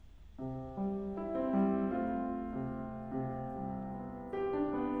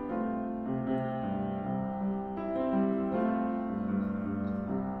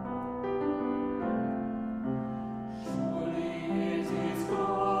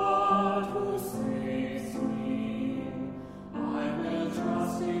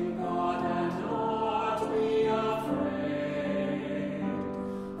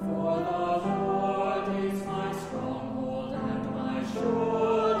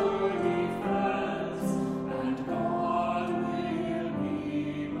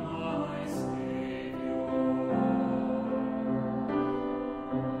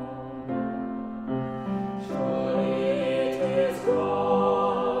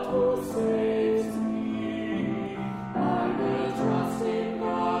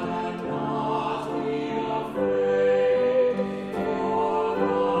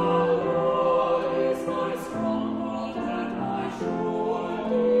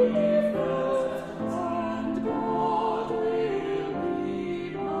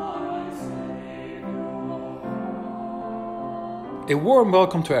A warm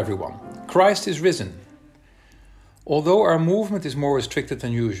welcome to everyone. Christ is risen. Although our movement is more restricted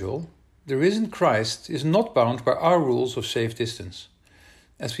than usual, the risen Christ is not bound by our rules of safe distance.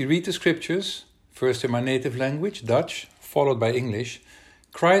 As we read the scriptures, first in my native language, Dutch, followed by English,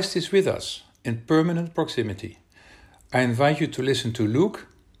 Christ is with us in permanent proximity. I invite you to listen to Luke,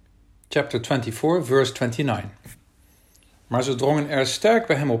 chapter 24, verse 29. Maar ze drongen er sterk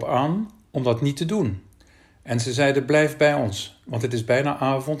bij hem op aan om dat niet te doen. En ze zeiden, blijf bij ons, want het is bijna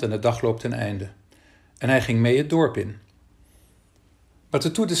avond en de dag loopt ten einde. En hij ging mee het dorp in. But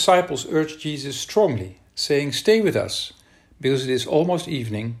the two disciples urged Jesus strongly, saying, stay with us, because it is almost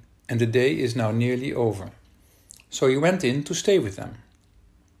evening, and the day is now nearly over. So he went in to stay with them.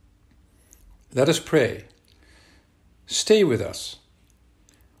 Let us pray. Stay with us.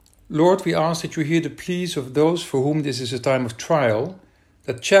 Lord, we ask that you hear the pleas of those for whom this is a time of trial,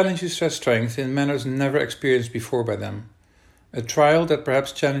 that challenges their strength in manners never experienced before by them, a trial that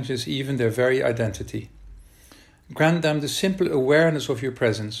perhaps challenges even their very identity. Grant them the simple awareness of your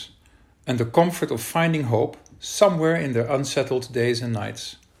presence and the comfort of finding hope somewhere in their unsettled days and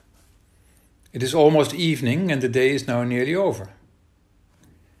nights. It is almost evening and the day is now nearly over.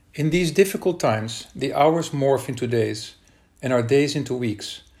 In these difficult times, the hours morph into days and our days into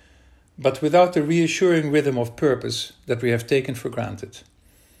weeks, but without the reassuring rhythm of purpose that we have taken for granted.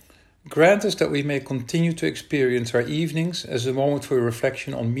 Grant us that we may continue to experience our evenings as a moment for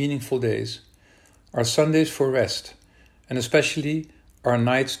reflection on meaningful days, our Sundays for rest, and especially our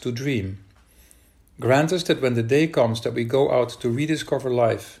nights to dream. Grant us that when the day comes that we go out to rediscover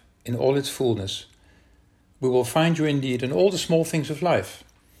life in all its fullness, we will find you indeed in all the small things of life,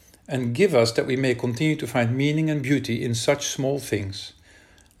 and give us that we may continue to find meaning and beauty in such small things.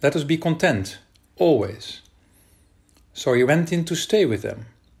 Let us be content, always. So he went in to stay with them.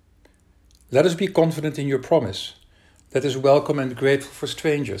 Let us be confident in your promise. Let us welcome and grateful for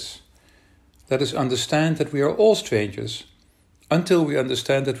strangers. Let us understand that we are all strangers, until we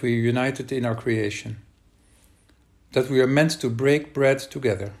understand that we are united in our creation. That we are meant to break bread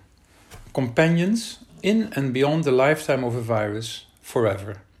together, companions in and beyond the lifetime of a virus,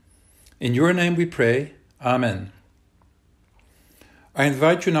 forever. In your name we pray, Amen. I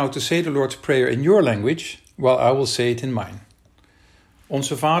invite you now to say the Lord's Prayer in your language, while I will say it in mine.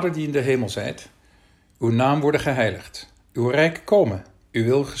 Onze Vader die in de hemel zijt, uw naam worden geheiligd, uw rijk komen, uw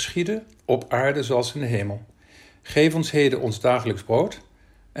wil geschieden, op aarde zoals in de hemel. Geef ons heden ons dagelijks brood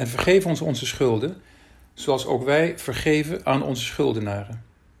en vergeef ons onze schulden, zoals ook wij vergeven aan onze schuldenaren.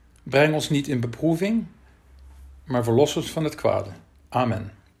 Breng ons niet in beproeving, maar verlos ons van het kwade.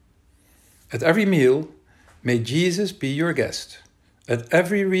 Amen. At every meal, may Jesus be your guest. At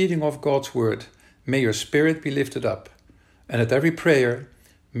every reading of God's word, may your spirit be lifted up. And at every prayer,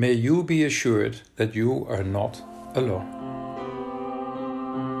 may you be assured that you are not alone.